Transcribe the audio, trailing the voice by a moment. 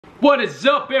What is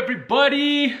up,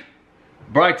 everybody?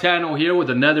 Brightano here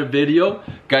with another video.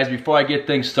 Guys, before I get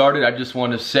things started, I just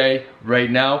want to say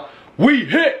right now, we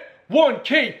hit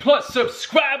 1K plus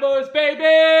subscribers,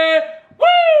 baby!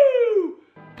 Woo!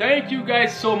 Thank you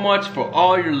guys so much for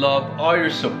all your love, all your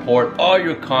support, all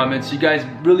your comments. You guys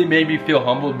really made me feel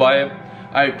humbled by it.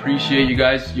 I appreciate you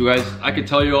guys. I can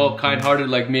tell you're all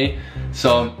kind-hearted like me.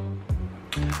 So,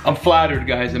 I'm flattered,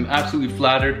 guys. I'm absolutely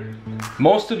flattered.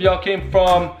 Most of y'all came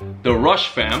from the Rush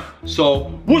fam.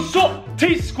 So, what's up,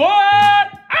 T-Squad?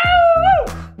 Ow!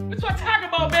 That's what I'm talking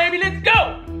about, baby. Let's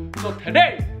go! So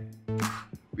today,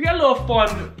 we got a little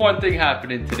fun thing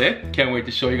happening today. Can't wait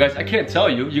to show you guys. I can't tell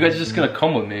you. You guys are just gonna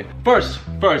come with me. First,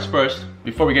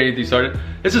 before we get anything started,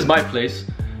 this is my place.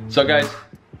 So guys,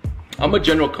 I'm a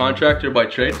general contractor by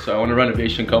trade, so I own a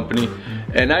renovation company,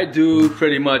 and I do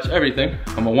pretty much everything.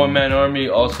 I'm a one-man army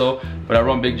also, but I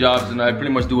run big jobs and I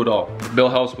pretty much do it all.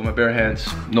 Build house with my bare hands,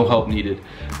 no help needed.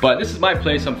 But this is my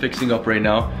place I'm fixing up right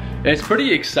now, and it's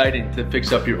pretty exciting to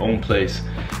fix up your own place.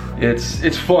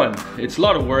 It's fun, it's a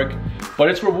lot of work, but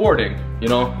it's rewarding, you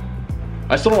know.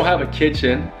 I still don't have a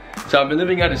kitchen, so I've been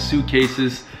living out of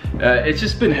suitcases. It's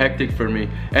just been hectic for me,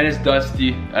 and it's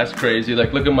dusty, that's crazy.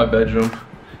 Like, look at my bedroom.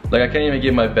 Like, I can't even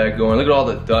get my bed going. Look at all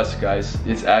the dust, guys.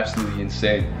 It's absolutely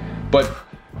insane. But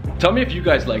tell me if you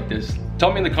guys like this. Tell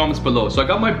me in the comments below. So I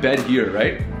got my bed here,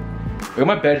 right? I got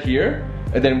my bed here,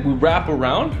 and then we wrap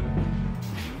around.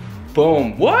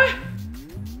 Boom. What?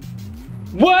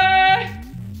 What?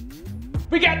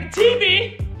 We got the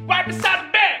TV right beside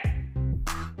the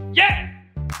bed. Yeah.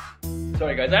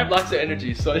 Sorry, guys. I have lots of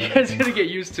energy, so you guys are gonna get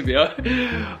used to me, huh?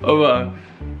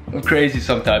 I'm crazy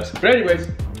sometimes. But anyways.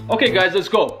 Okay guys, let's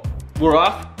go. We're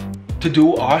off to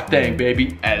do our thing,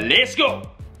 baby, and let's go.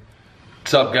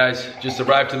 What's up guys? Just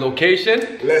arrived to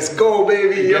location. Let's go,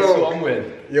 baby. Guess who I'm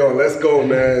with? Yo, let's go,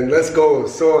 man. Let's go.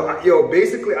 So, yo,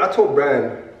 basically, I told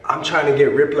Brand, I'm trying to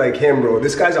get ripped like him, bro.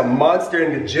 This guy's a monster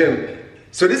in the gym.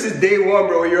 So this is day one,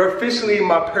 bro. You're officially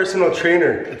my personal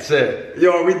trainer. That's it.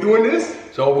 Yo, are we doing this?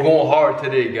 So we're going hard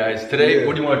today, guys. Today,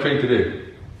 what do you want to train today?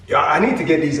 Yo, I need to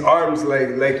get these arms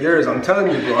like yours. I'm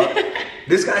telling you, bro.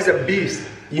 This guy's a beast.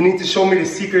 You need to show me the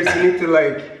secrets. You need to,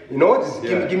 like, you know, just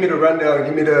give me the rundown.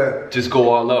 Give me the... Just go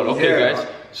all out. Okay, guys.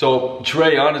 So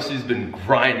Trey honestly has been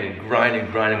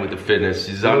grinding with the fitness.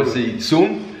 He's honestly,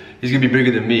 soon, he's gonna be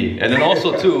bigger than me. And then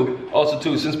also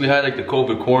too, since we had like the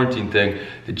COVID quarantine thing,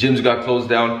 the gyms got closed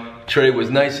down. Trey was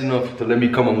nice enough to let me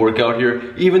come and work out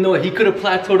here, even though he could have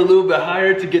plateaued a little bit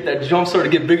higher to get that jump start to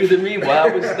get bigger than me while I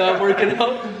was not working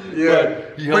out. Yeah.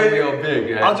 But he helped me out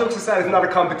big. All jokes aside, it's not a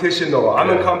competition though. I'm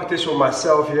in competition with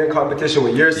myself, you're in competition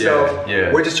with yourself.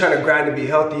 Yeah. We're just trying to grind to be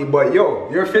healthy, but yo,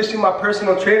 you're officially my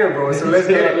personal trainer, bro, so let's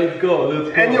get it. Let's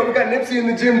go. And yo, we got Nipsey in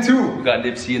the gym too. We got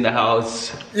Nipsey in the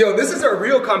house. Yo, this is our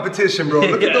real competition, bro.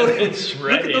 Look at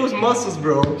those muscles,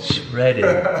 bro. Shredded.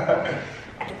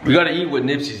 We gotta eat what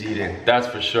Nipsey's eating, that's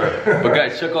for sure. But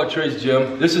guys, check out Trey's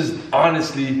gym. This is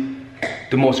honestly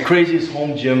the most craziest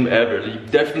home gym ever. You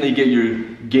definitely get your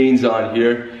gains on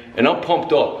here. And I'm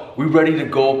pumped up. We're ready to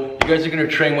go. You guys are gonna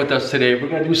train with us today. We're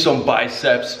gonna do some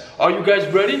biceps. Are you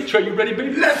guys ready? Trey, you ready,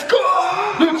 baby? Let's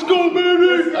go! Let's go,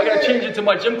 baby! I gotta change into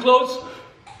my gym clothes.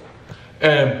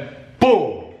 And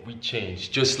boom, we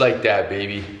changed. Just like that,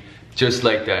 baby. Just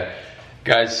like that.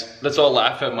 Guys, let's all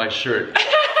laugh at my shirt.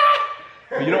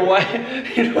 You know why?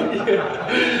 You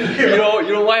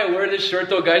know why I wear this shirt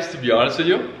though, guys, to be honest with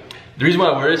you? The reason why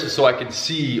I wear this is so I can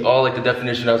see all like the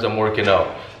definition as I'm working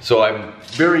out. So I'm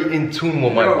very in tune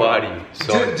with my body.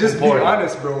 So just be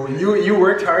honest, bro. You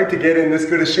worked hard to get in this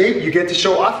good a shape. You get to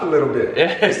show off a little bit.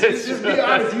 Just be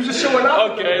honest. You just showing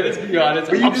off. Okay, let's be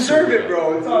honest. But you deserve it,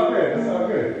 bro. It's all good. It's all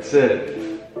good. That's it.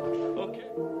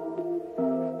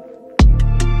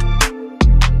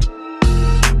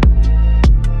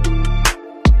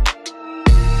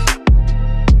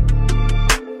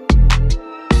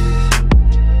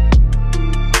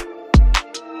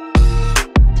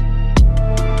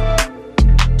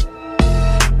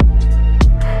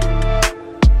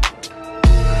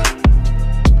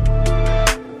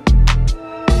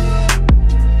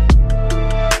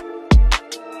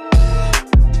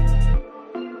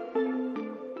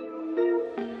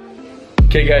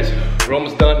 Okay guys, we're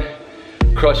almost done.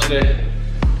 Crushing it.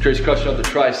 Trey's crushing out the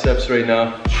triceps right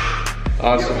now.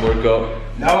 Awesome workout.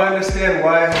 Now I understand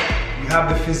why you have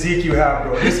the physique you have,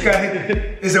 bro. This guy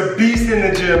is a beast in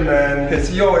the gym, man. It's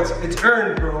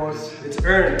earned, bro. It's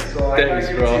earned. So thanks,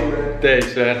 bro.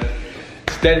 Thanks, man.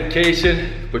 It's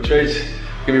dedication, but Trey's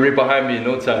gonna be right behind me in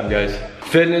no time, guys.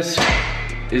 Fitness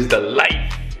is the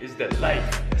life. Is the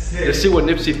life. Let's see what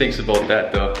Nipsey thinks about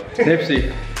that, though.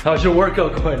 Nipsey, how's your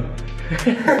workout going?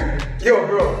 Yo,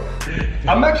 bro,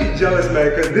 I'm actually jealous, man,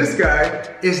 because this guy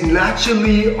is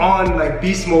naturally on like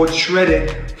beast mode,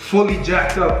 shredded, fully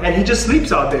jacked up, and he just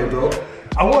sleeps out there, bro.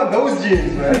 I want those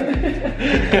jeans,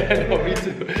 man. No, me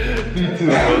too. Me too,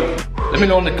 bro. Let me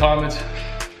know in the comments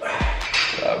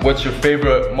what's your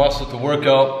favorite muscle to work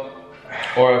out,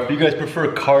 or if you guys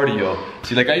prefer cardio.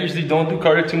 See, like I usually don't do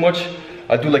cardio too much.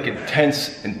 I do like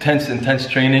intense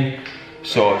training.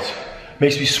 So it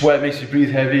makes me sweat, makes me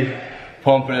breathe heavy,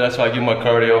 pumping it. That's how I do my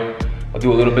cardio. I'll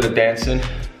do a little bit of dancing.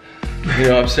 You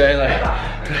know what I'm saying?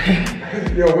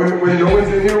 Like, yo, when no one's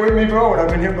in here with me, bro, when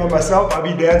I'm in here by myself, I'll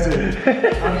be dancing.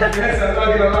 I'm not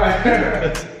gonna lie.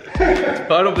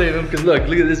 I don't blame him, because look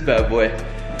at this bad boy.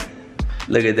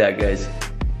 Look at that, guys.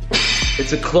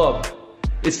 It's a club.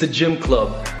 It's the gym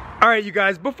club. All right, you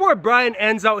guys, before Brian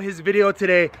ends out his video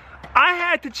today, I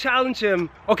had to challenge him.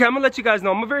 Okay, I'm gonna let you guys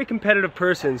know, I'm a very competitive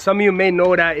person. Some of you may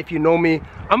know that if you know me.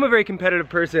 I'm a very competitive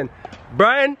person.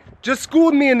 Brian just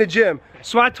schooled me in the gym.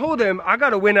 So I told him, I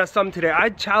gotta win at something today. I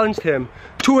challenged him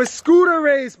to a scooter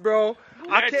race, bro.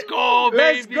 Let's go, baby.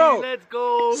 Let's go. Let's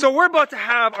go. So we're about to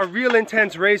have a real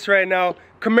intense race right now.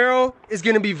 Camaro is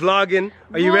gonna be vlogging.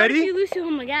 Are you ready? If you lose to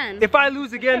him again. If I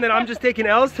lose again, then I'm just taking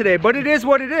L's today. But it is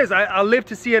what it is. I'll live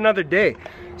to see another day.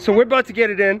 So we're about to get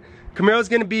it in. Camaro's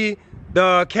gonna be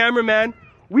the cameraman.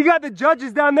 We got the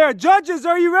judges down there. Judges,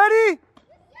 are you ready?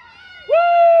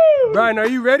 Woo! Brian, are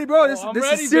you ready, bro? This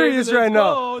is serious, baby. Right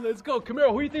now. Let's go.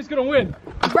 Camaro, who do you think's gonna win?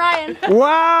 Brian.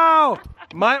 Wow!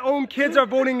 My own kids are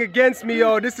voting against me,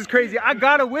 yo. This is crazy. I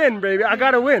gotta win, baby. I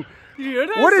gotta win.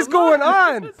 What is going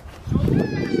on?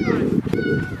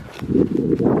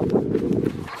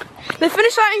 The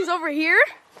finish line is over here.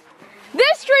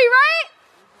 This tree, right?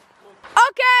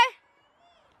 Okay.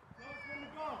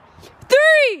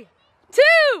 3,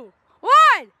 2,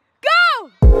 1,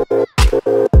 go!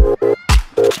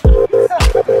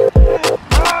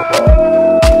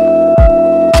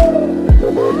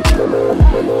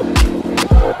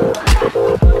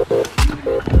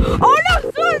 Oh no,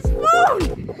 it's phone!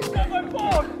 That's my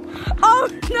phone! Oh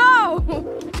no!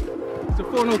 Is the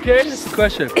phone okay? That's the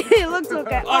question. It looks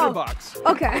okay. Otterbox.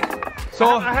 Okay. So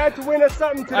I had to win at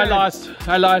something today.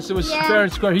 I lost. It was fair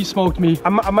and square. He smoked me. I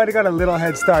might have got a little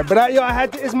head start, but I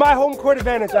had to, it's my home court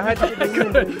advantage. I had to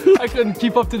get the win. I couldn't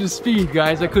keep up to the speed,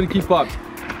 guys. I couldn't keep up.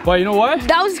 But you know what?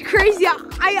 That was crazy.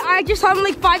 I just saw him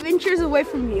like 5 inches away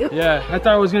from you. Yeah, I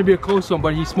thought it was gonna be a close one,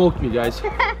 but he smoked me, guys.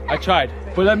 I tried.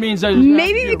 But that means that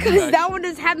maybe because that one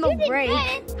just had no brake.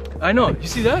 I know. You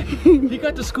see that? He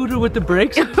got the scooter with the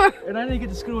brakes, and I didn't get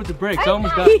the scooter with the brakes. I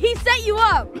almost got it. He set you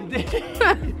up.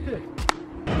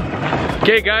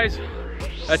 Okay, guys,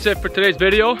 that's it for today's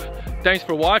video. Thanks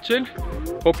for watching.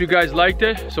 Hope you guys liked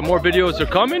it. Some more videos are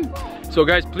coming. So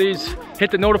guys, please hit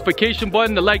the notification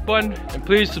button, the like button, and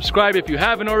please subscribe if you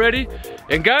haven't already.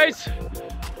 And guys,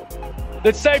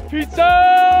 let's say pizza!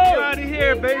 Get out of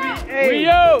here, baby. Hey. We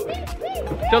out!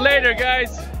 Till later,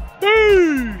 guys.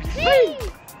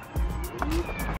 Peace!